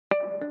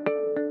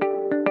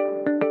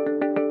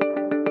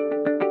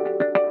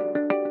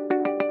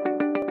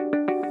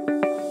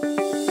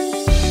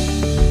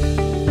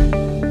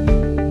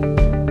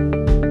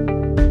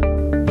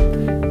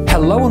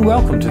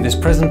welcome to this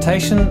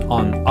presentation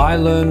on I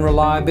Learn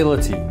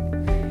Reliability.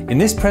 In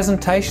this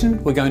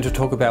presentation, we're going to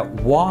talk about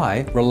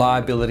why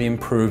reliability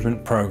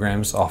improvement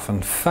programs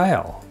often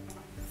fail.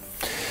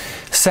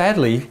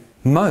 Sadly,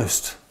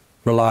 most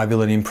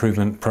reliability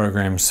improvement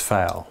programs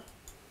fail.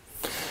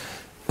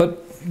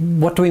 But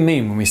what do we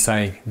mean when we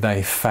say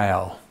they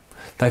fail?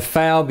 They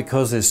fail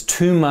because there's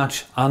too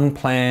much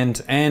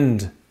unplanned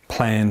and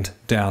planned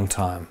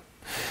downtime.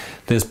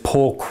 There's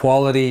poor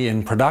quality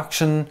in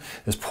production,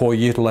 there's poor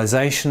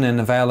utilization and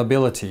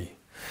availability.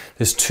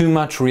 There's too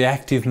much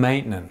reactive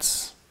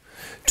maintenance.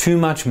 Too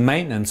much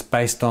maintenance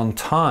based on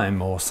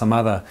time or some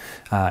other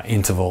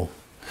interval.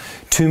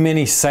 Too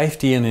many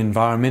safety and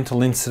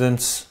environmental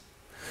incidents.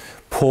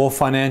 Poor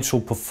financial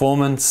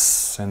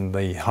performance and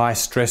the high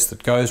stress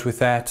that goes with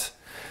that.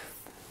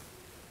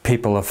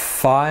 People are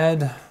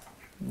fired,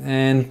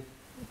 and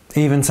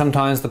even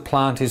sometimes the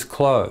plant is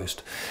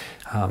closed.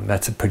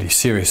 That's a pretty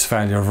serious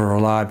failure of a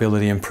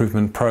reliability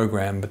improvement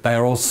program, but they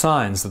are all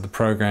signs that the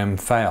program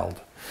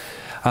failed.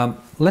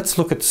 Let's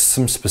look at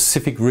some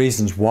specific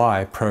reasons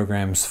why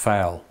programs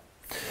fail.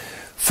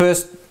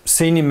 First,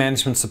 senior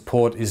management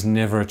support is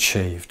never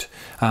achieved.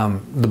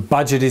 The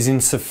budget is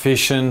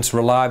insufficient,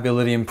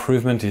 reliability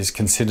improvement is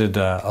considered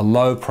a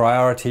low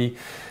priority,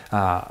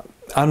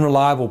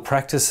 unreliable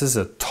practices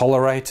are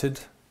tolerated.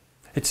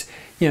 If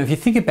you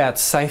think about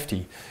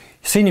safety,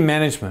 senior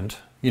management,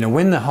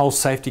 when the whole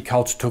safety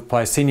culture took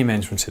place, senior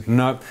management said,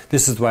 nope,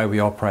 this is the way we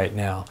operate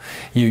now.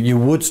 You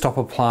would stop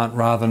a plant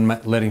rather than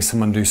letting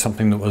someone do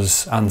something that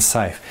was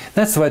unsafe.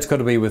 That's the way it's got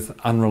to be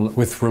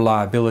with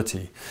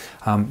reliability.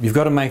 You've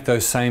got to make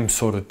those same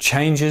sort of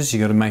changes,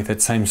 you've got to make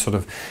that same sort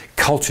of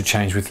culture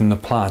change within the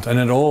plant, and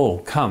it all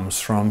comes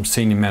from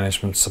senior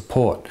management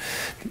support.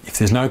 If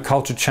there's no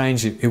culture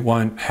change, it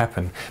won't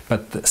happen.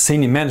 But the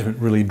senior management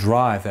really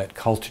drive that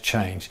culture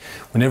change.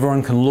 When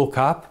everyone can look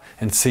up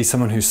and see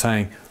someone who's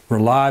saying,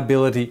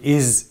 reliability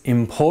is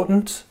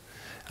important,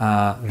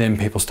 then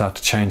people start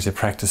to change their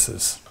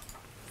practices.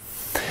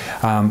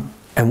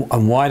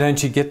 And why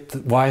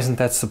isn't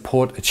that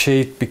support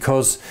achieved?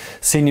 Because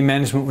senior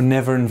management were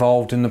never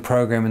involved in the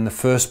program in the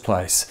first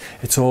place.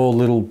 It's all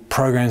little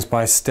programs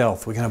by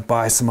stealth. We're going to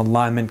buy some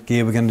alignment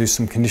gear, we're going to do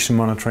some condition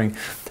monitoring,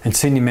 and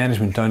senior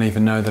management don't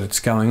even know that it's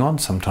going on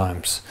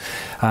sometimes.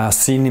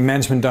 Senior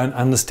management don't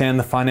understand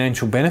the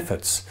financial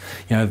benefits.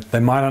 They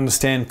might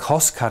understand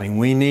cost cutting.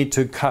 We need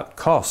to cut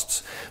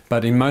costs,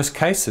 but in most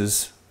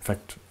cases, in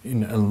fact,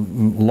 in a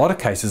lot of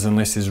cases,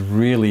 unless there's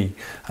really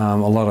a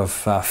lot of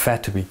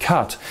fat to be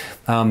cut,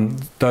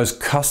 those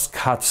cost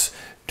cuts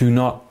do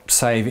not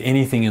save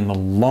anything in the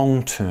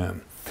long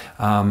term.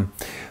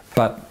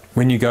 But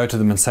when you go to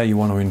them and say you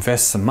want to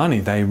invest some money,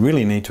 they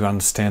really need to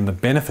understand the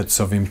benefits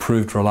of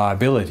improved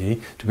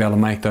reliability to be able to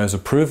make those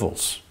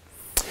approvals.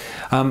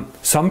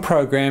 Some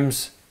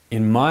programs,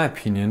 in my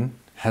opinion,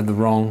 have the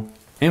wrong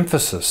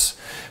emphasis.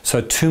 So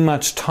too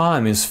much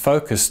time is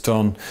focused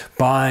on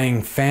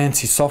buying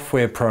fancy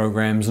software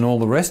programs and all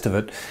the rest of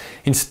it,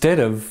 instead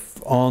of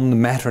on the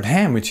matter at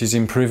hand, which is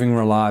improving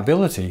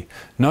reliability.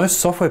 No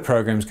software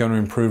program is going to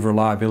improve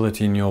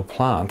reliability in your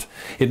plant.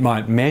 It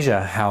might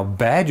measure how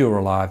bad your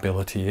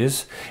reliability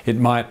is. It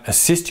might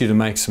assist you to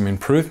make some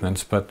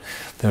improvements, but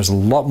there's a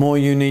lot more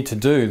you need to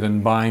do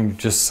than buying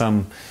just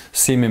some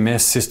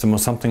CMMS system or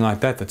something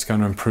like that that's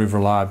going to improve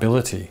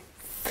reliability.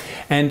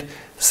 And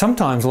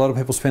sometimes a lot of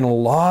people spend a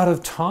lot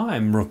of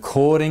time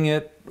recording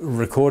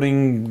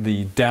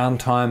the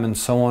downtime and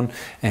so on,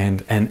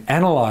 and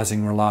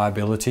analysing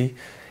reliability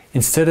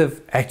instead of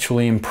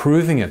actually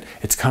improving it.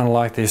 It's kind of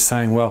like they're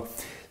saying, well,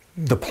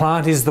 the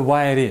plant is the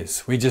way it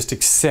is. We just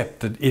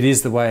accept that it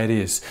is the way it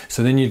is.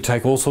 So then you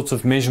take all sorts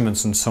of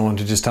measurements and so on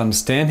to just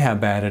understand how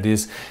bad it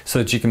is so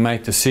that you can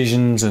make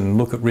decisions and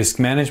look at risk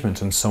management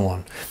and so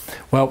on.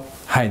 Well,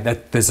 hey,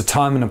 there's a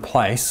time and a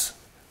place,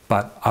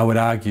 but I would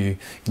argue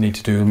you need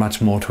to do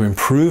much more to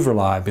improve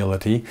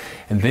reliability,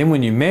 and then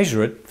when you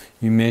measure it,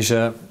 you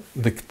measure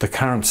the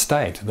current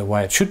state, the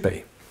way it should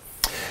be.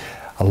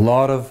 A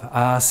lot of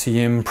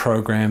RCM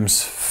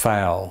programs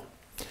fail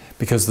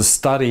because the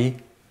study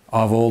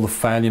of all the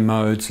failure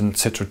modes and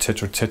etc,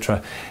 etc,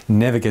 etc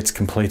never gets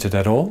completed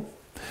at all,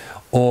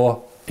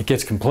 or it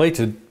gets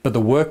completed but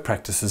the work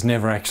practices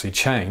never actually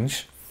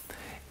change.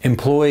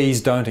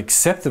 Employees don't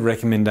accept the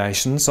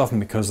recommendations, often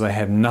because they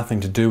have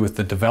nothing to do with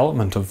the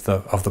development of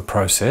the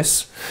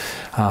process.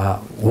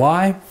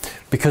 Why?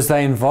 Because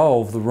they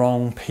involve the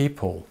wrong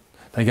people.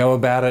 They go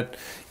about it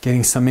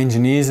getting some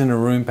engineers in a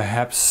room,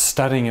 perhaps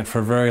studying it for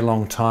a very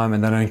long time,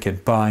 and they don't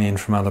get buy-in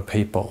from other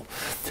people.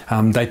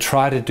 They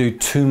try to do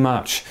too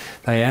much.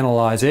 They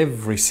analyse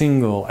every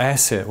single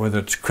asset, whether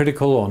it's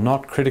critical or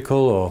not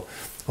critical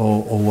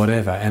or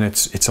whatever, and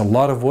it's a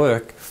lot of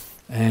work.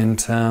 And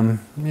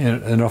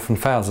it often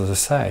fails, as I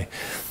say.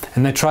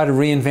 And they try to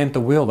reinvent the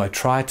wheel. They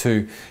try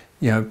to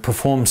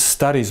perform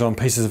studies on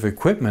pieces of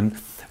equipment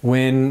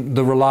when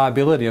the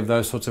reliability of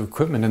those sorts of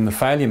equipment and the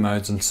failure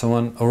modes and so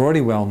on are already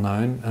well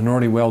known and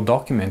already well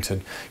documented.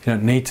 You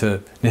don't need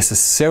to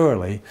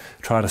necessarily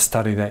try to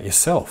study that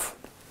yourself.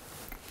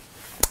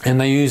 And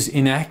they use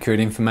inaccurate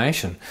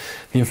information.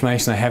 The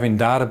information they have in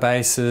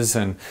databases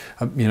and,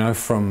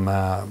 from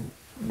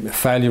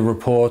failure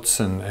reports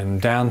and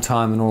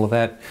downtime and all of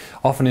that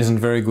often isn't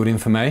very good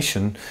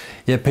information.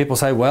 Yet people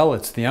say, well,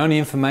 it's the only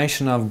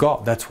information I've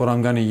got. That's what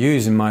I'm going to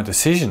use in my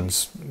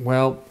decisions.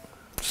 Well,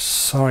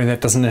 sorry,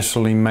 that doesn't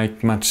necessarily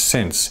make much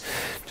sense.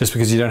 Just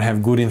because you don't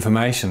have good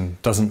information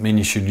doesn't mean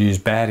you should use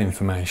bad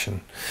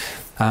information.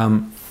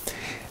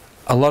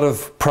 A lot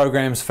of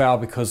programs fail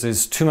because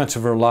there's too much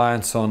of a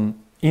reliance on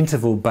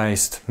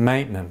interval-based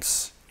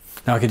maintenance.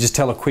 Now, I could just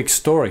tell a quick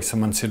story.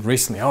 Someone said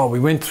recently, oh, we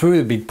went through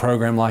a big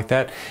program like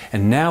that,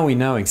 and now we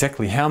know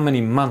exactly how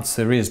many months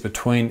there is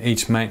between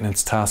each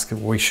maintenance task that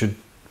we should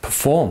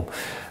perform.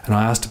 And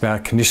I asked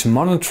about condition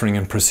monitoring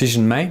and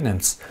precision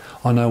maintenance.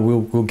 Oh no,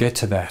 we'll get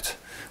to that.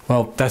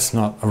 Well, that's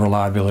not a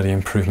reliability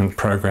improvement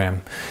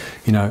program.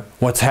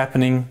 What's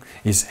happening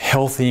is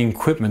healthy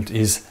equipment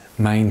is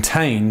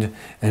maintained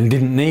and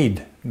didn't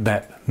need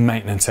that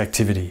maintenance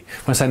activity.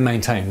 When I say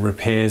maintained,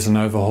 repairs and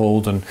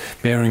overhauled and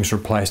bearings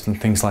replaced and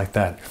things like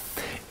that.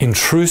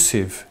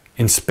 Intrusive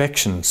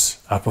inspections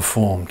are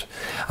performed.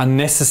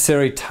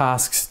 Unnecessary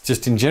tasks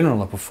just in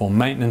general are performed.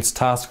 Maintenance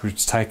tasks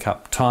which take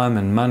up time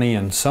and money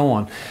and so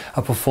on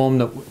are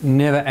performed that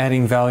never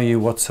adding value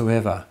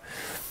whatsoever.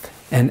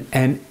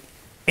 And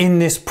in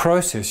this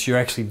process, you're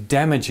actually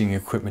damaging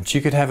equipment.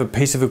 You could have a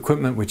piece of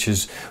equipment which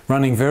is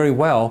running very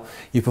well,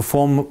 you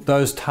perform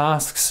those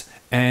tasks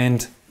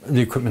and the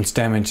equipment's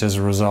damaged as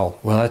a result.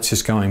 Well, that's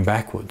just going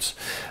backwards.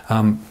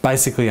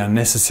 Basically,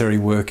 unnecessary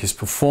work is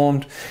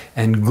performed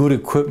and good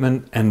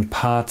equipment and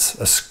parts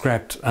are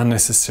scrapped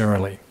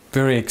unnecessarily.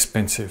 Very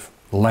expensive,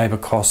 labour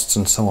costs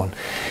and so on.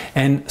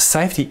 And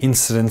safety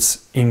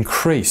incidents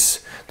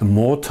increase. The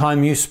more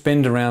time you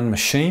spend around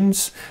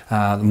machines,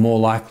 the more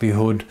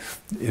likelihood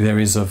there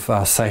is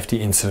of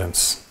safety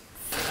incidents.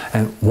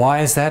 And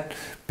why is that?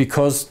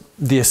 Because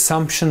the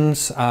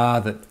assumptions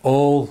are that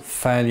all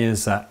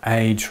failures are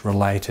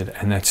age-related,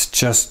 and that's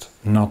just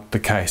not the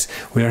case.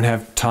 We don't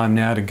have time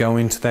now to go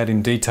into that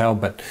in detail,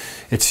 but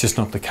it's just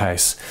not the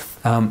case.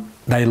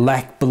 They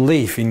lack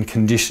belief in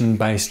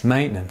condition-based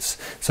maintenance.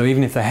 So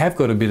even if they have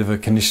got a bit of a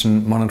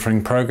condition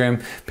monitoring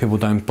program, people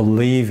don't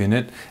believe in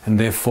it and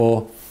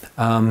therefore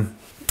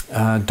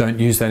don't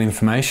use that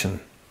information.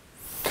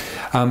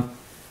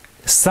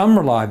 Some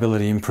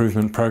reliability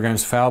improvement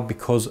programs fail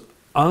because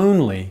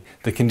only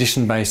the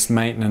condition-based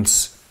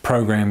maintenance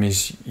program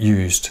is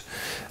used.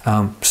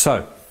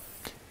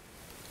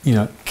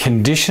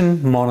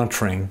 Condition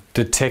monitoring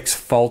detects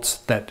faults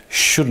that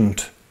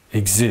shouldn't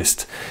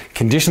exist.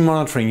 Condition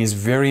monitoring is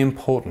very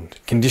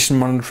important. Condition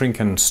monitoring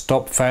can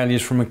stop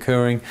failures from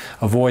occurring,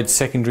 avoid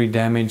secondary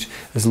damage.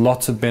 There's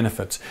lots of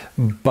benefits.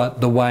 But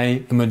the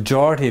way the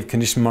majority of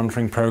condition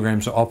monitoring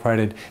programs are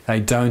operated, they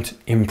don't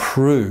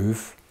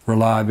improve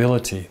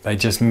reliability. They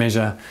just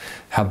measure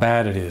how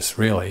bad it is,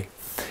 really.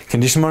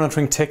 Condition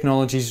monitoring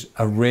technologies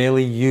are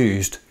rarely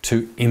used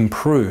to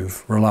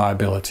improve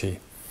reliability.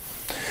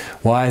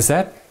 Why is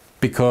that?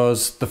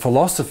 Because the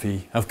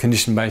philosophy of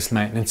condition-based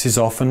maintenance is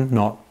often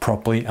not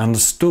properly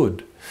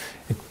understood.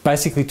 It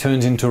basically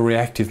turns into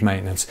reactive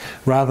maintenance.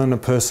 Rather than a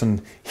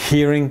person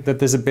hearing that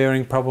there's a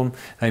bearing problem,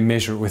 they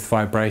measure it with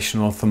vibration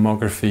or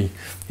thermography,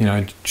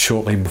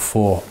 shortly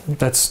before.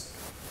 That's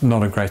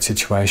not a great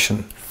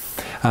situation.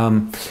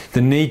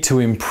 The need to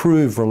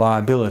improve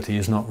reliability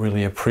is not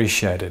really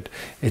appreciated.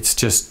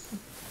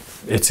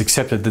 It's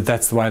accepted that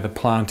that's the way the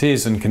plant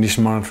is, and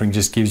condition monitoring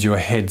just gives you a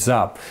heads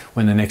up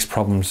when the next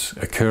problem's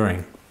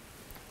occurring.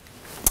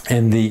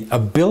 And the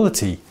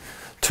ability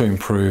to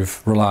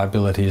improve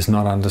reliability is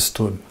not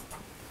understood.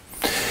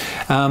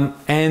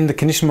 And the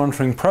condition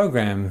monitoring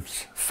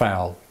programs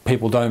fail.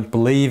 People don't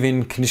believe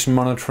in condition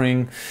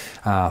monitoring,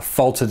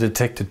 faults are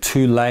detected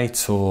too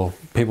late, or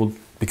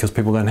because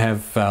people don't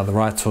have the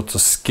right sorts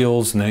of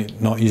skills and they're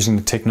not using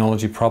the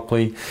technology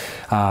properly.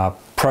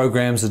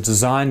 Programs are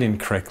designed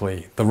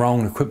incorrectly. The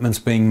wrong equipment's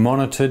being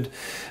monitored.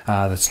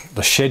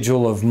 The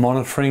schedule of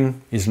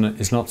monitoring is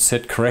not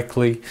set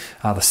correctly.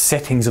 The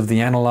settings of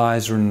the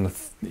analyzer and the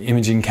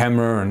imaging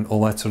camera and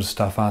all that sort of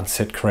stuff aren't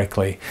set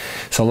correctly.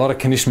 So a lot of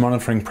condition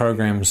monitoring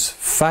programs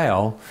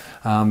fail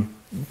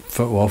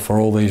for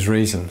all these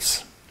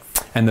reasons.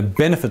 And the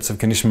benefits of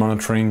condition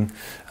monitoring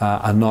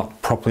are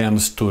not properly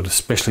understood,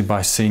 especially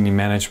by senior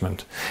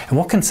management. And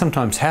what can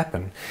sometimes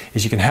happen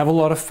is you can have a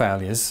lot of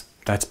failures.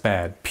 That's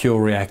bad, pure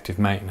reactive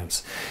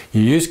maintenance.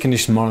 You use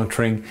condition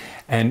monitoring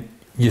and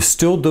you're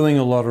still doing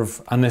a lot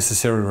of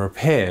unnecessary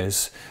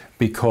repairs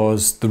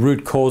because the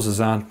root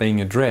causes aren't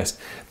being addressed.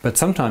 But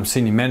sometimes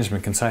senior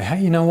management can say,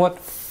 hey, you know what?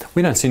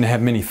 We don't seem to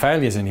have many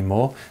failures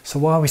anymore, so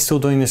why are we still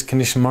doing this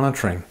condition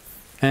monitoring?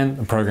 And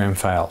the program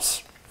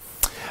fails.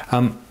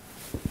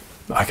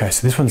 Okay,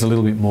 so this one's a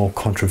little bit more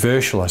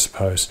controversial, I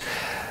suppose.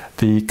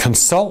 The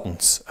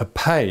consultants are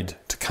paid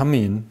to come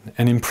in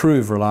and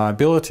improve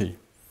reliability.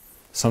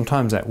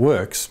 Sometimes that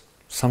works,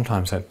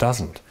 sometimes that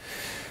doesn't,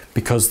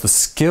 because the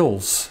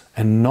skills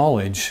and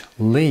knowledge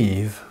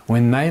leave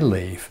when they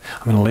leave.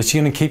 I mean, unless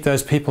you're going to keep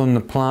those people in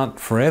the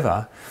plant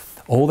forever,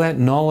 all that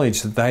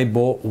knowledge that they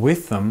brought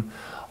with them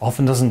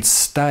often doesn't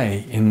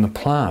stay in the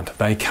plant.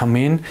 They come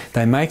in,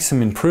 they make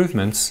some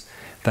improvements,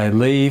 they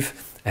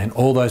leave, and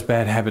all those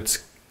bad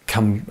habits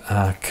come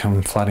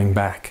flooding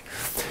back,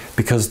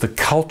 because the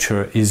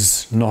culture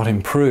is not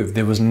improved.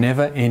 There was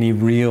never any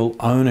real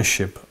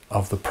ownership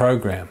of the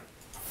program.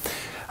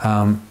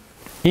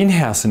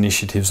 In-house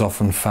initiatives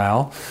often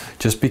fail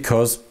just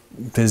because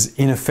there's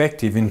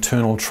ineffective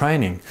internal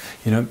training.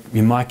 You know,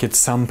 you might get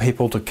some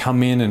people to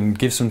come in and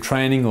give some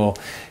training, or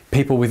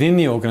people within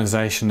the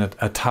organisation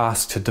are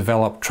tasked to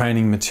develop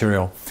training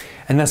material,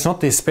 and that's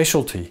not their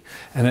specialty,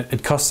 and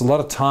it costs a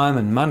lot of time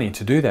and money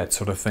to do that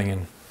sort of thing.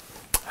 And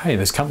hey,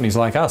 there's companies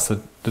like us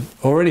that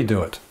already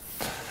do it.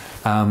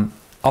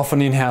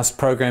 Often in-house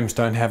programs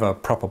don't have a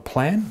proper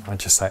plan. I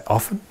just say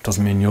often,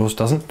 doesn't mean yours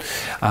doesn't.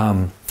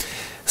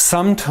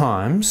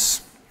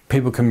 Sometimes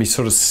people can be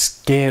sort of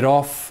scared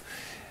off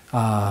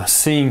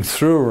seeing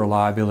through a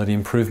reliability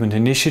improvement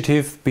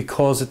initiative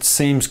because it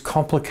seems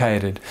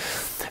complicated.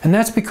 And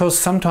that's because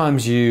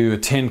sometimes you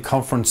attend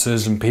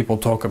conferences and people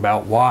talk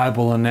about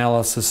wireable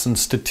analysis and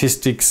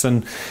statistics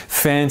and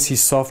fancy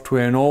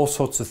software and all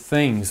sorts of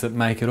things that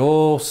make it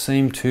all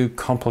seem too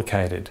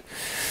complicated.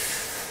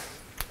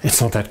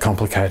 It's not that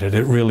complicated.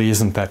 It really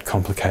isn't that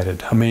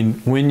complicated. I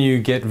mean, when you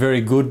get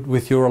very good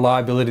with your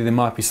reliability, there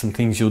might be some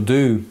things you'll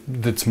do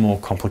that's more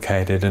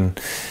complicated. And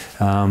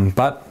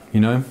but, you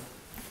know,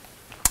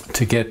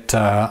 to get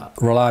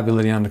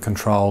reliability under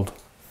control,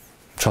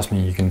 trust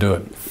me, you can do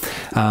it.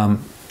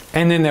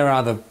 And then there are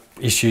other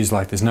issues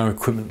like there's no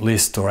equipment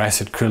list or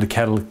asset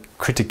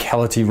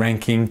criticality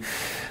ranking.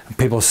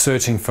 People are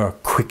searching for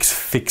quick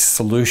fix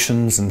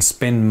solutions and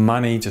spend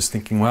money just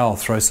thinking, well, I'll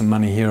throw some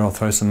money here, I'll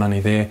throw some money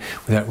there,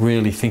 without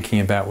really thinking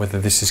about whether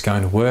this is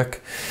going to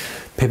work.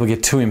 People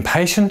get too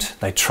impatient.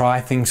 They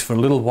try things for a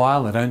little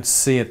while, they don't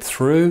see it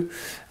through,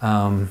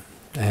 and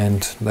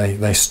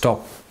they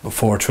stop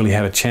before it's really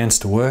had a chance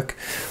to work.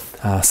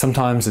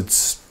 Sometimes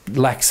it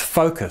lacks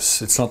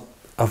focus. It's not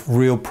a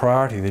real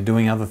priority. They're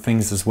doing other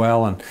things as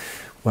well, and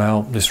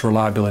well, this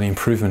reliability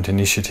improvement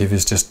initiative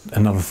is just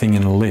another thing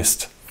in a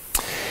list.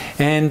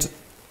 And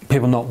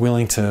people not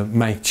willing to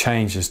make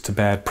changes to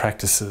bad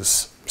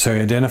practices. So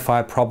you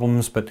identify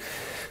problems, but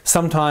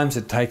sometimes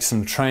it takes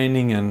some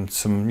training and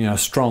some, you know,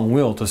 strong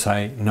will to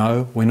say,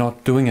 no, we're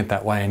not doing it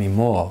that way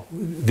anymore.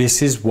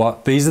 These are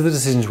the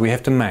decisions we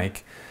have to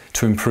make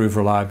to improve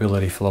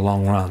reliability for the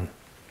long run.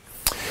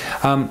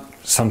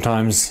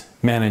 Sometimes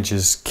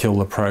managers kill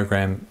the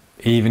program,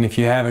 even if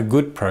you have a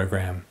good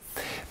program,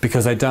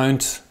 because they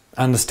don't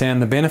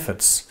understand the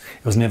benefits.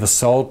 It was never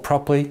sold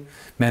properly.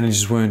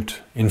 Managers weren't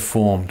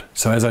informed.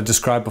 So as I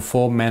described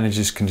before,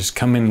 managers can just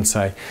come in and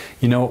say,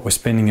 you know what, we're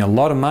spending a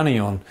lot of money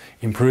on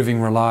improving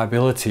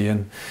reliability,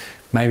 and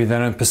maybe they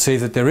don't perceive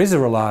that there is a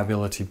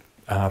reliability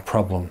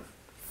problem.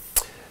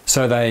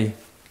 So they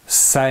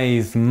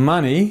save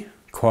money,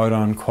 quote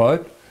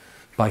unquote,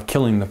 by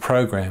killing the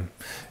program.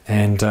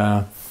 And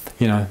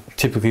you know,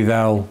 typically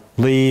they'll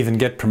leave and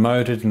get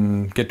promoted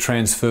and get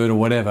transferred or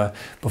whatever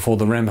before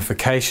the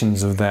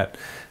ramifications of that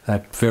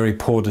very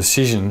poor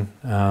decision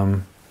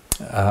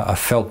are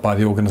felt by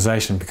the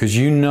organisation, because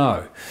you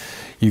know,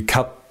 you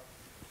cut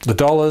the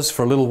dollars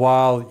for a little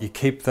while, you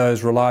keep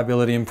those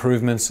reliability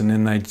improvements, and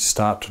then they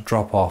start to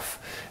drop off,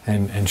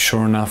 and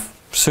sure enough,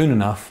 soon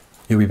enough,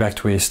 you'll be back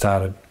to where you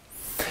started.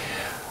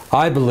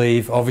 I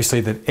believe,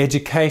 obviously, that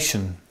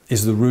education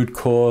is the root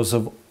cause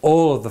of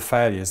all of the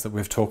failures that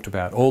we've talked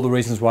about, all the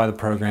reasons why the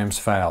programs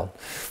failed.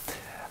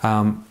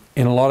 In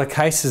a lot of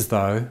cases,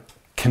 though,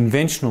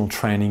 conventional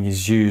training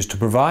is used to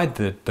provide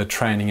the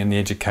training and the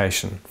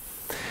education.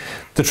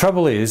 The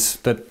trouble is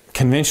that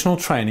conventional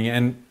training,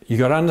 and you've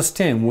got to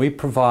understand, we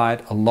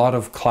provide a lot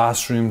of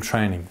classroom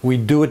training. We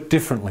do it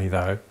differently,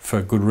 though,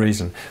 for good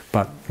reason,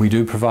 but we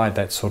do provide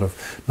that sort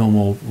of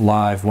normal,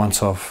 live,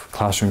 once-off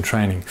classroom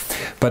training.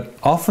 But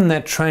often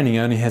that training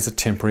only has a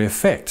temporary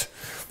effect.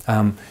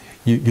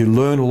 You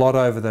learn a lot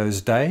over those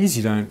days,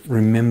 you don't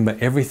remember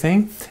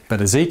everything,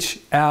 but as each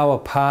hour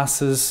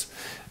passes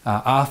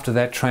after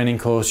that training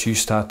course, you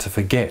start to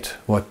forget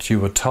what you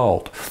were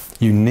told.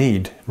 You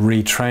need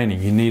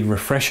retraining, you need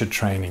refresher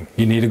training,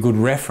 you need a good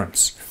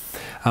reference.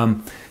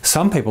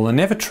 Some people are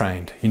never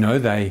trained. You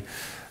know,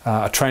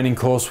 a training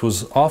course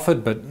was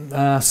offered,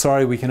 but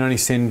sorry, we can only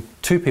send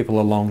 2 people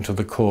along to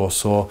the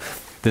course, or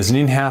there's an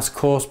in-house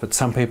course, but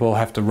some people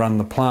have to run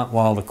the plant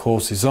while the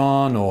course is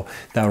on, or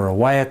they were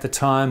away at the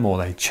time, or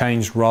they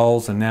changed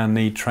roles and now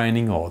need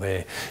training, or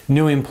they're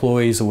new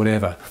employees or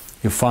whatever.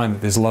 You'll find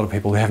that there's a lot of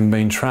people who haven't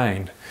been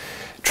trained.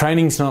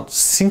 Training's not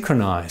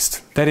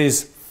synchronized. That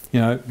is, you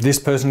know, this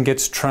person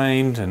gets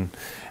trained, and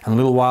a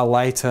little while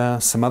later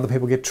some other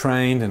people get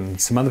trained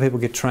and some other people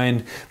get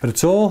trained, but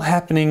it's all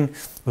happening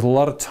with a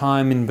lot of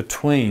time in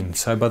between.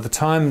 So by the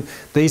time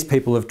these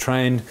people have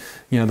trained,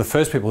 you know, the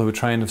first people who were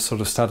trained have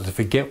sort of started to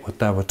forget what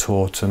they were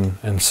taught,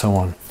 and so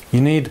on.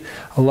 You need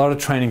a lot of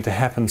training to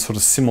happen sort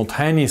of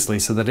simultaneously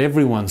so that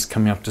everyone's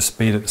coming up to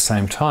speed at the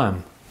same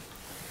time.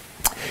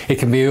 It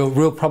can be a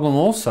real problem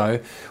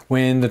also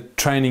when the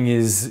training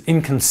is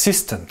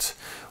inconsistent.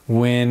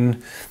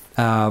 when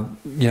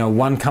you know,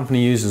 one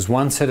company uses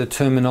one set of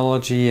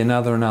terminology,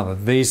 another.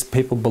 These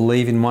people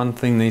believe in one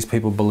thing, these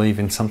people believe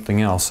in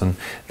something else, and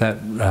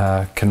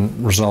that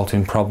can result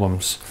in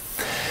problems.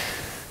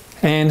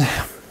 And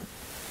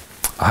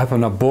I hope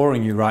I'm not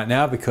boring you right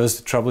now, because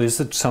the trouble is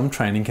that some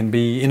training can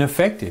be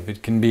ineffective.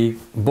 It can be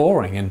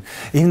boring. And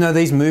even though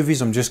these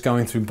movies, I'm just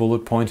going through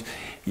bullet points,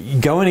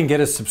 go in and get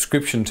a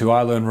subscription to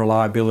I Learn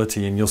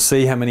Reliability, and you'll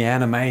see how many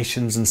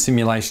animations and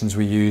simulations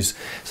we use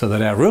so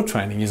that our real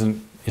training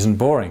isn't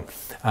boring.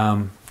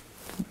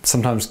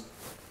 Sometimes,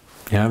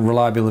 you know,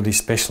 reliability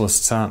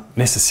specialists aren't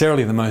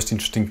necessarily the most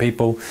interesting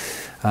people.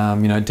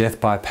 You know,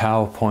 death by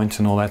PowerPoint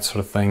and all that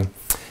sort of thing.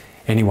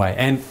 Anyway,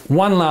 and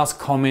one last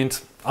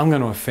comment. I'm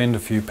going to offend a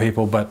few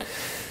people, but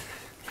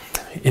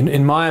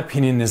in my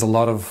opinion, there's a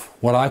lot of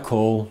what I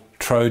call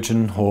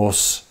Trojan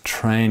horse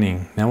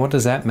training. Now, what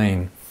does that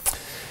mean?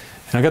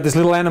 And I got this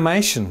little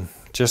animation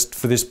just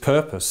for this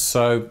purpose.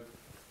 So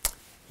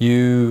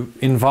you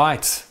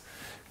invite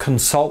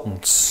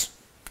consultants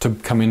to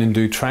come in and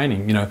do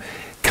training. You know,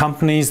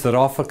 companies that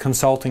offer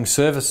consulting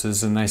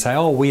services, and they say,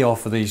 oh, we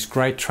offer these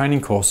great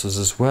training courses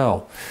as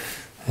well.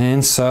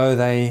 And so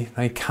they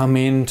come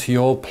into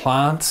your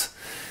plant.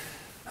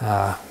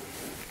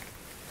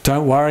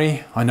 Don't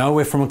worry, I know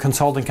we're from a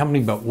consulting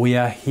company, but we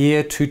are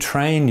here to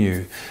train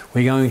you.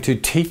 We're going to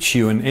teach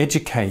you and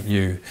educate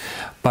you.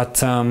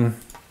 But,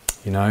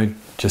 you know,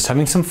 just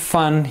having some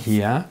fun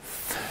here.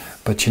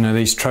 But, you know,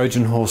 these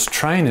Trojan horse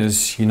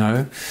trainers, you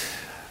know,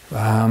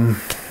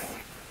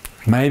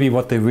 maybe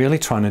what they're really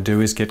trying to do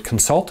is get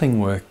consulting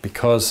work,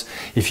 because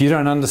if you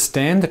don't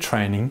understand the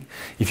training,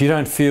 if you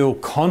don't feel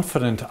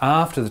confident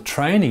after the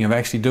training of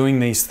actually doing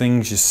these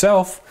things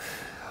yourself,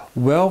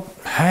 well,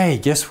 hey,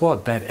 guess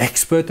what? That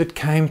expert that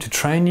came to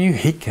train you,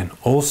 he can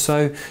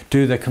also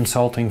do the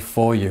consulting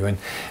for you.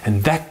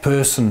 And that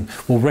person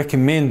will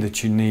recommend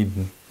that you need,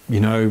 you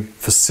know,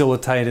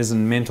 facilitators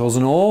and mentors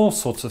and all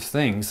sorts of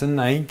things, and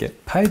they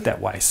get paid that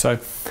way. So,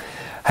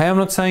 hey, I'm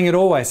not saying it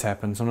always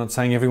happens. I'm not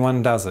saying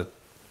everyone does it.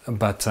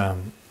 But I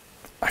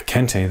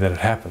can tell you that it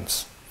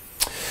happens.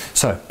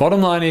 So,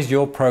 bottom line is,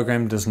 your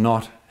program does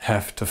not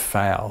have to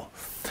fail.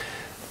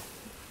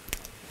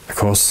 Of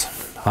course,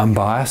 I'm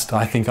biased.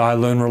 I think I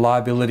Learn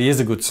Reliability is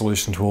a good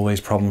solution to all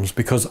these problems,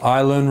 because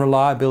I Learn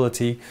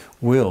Reliability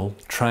will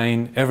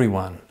train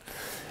everyone.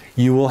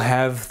 You will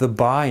have the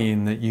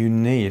buy-in that you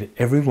need.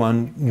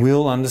 Everyone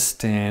will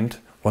understand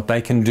what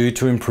they can do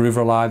to improve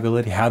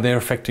reliability, how they're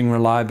affecting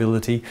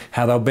reliability,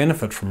 how they'll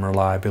benefit from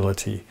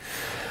reliability.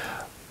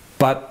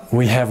 But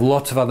we have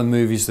lots of other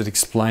movies that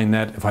explain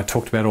that. If I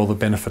talked about all the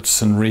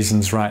benefits and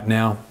reasons right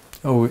now,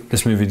 oh,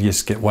 this movie would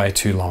just get way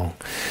too long.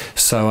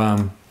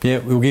 So yeah,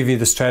 we'll give you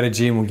the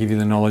strategy and we'll give you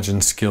the knowledge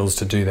and skills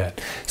to do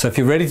that. So if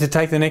you're ready to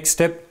take the next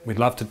step, we'd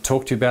love to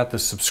talk to you about the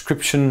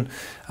subscription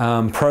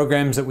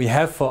programs that we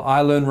have for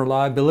I Learn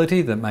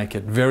Reliability that make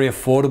it very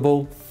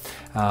affordable.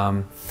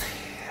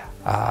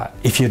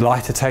 If you'd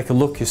like to take a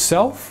look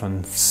yourself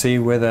and see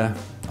whether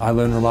I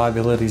Learn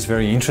Reliability is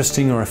very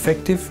interesting or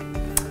effective,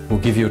 we'll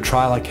give you a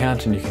trial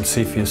account and you can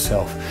see for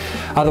yourself.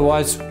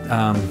 Otherwise,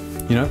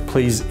 you know,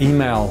 please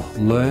email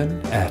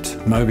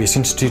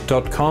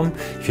learn@mobiusinstitute.com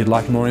if you'd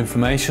like more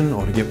information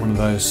or to get one of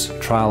those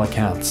trial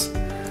accounts.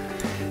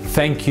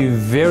 Thank you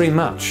very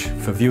much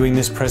for viewing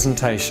this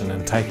presentation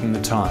and taking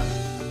the time.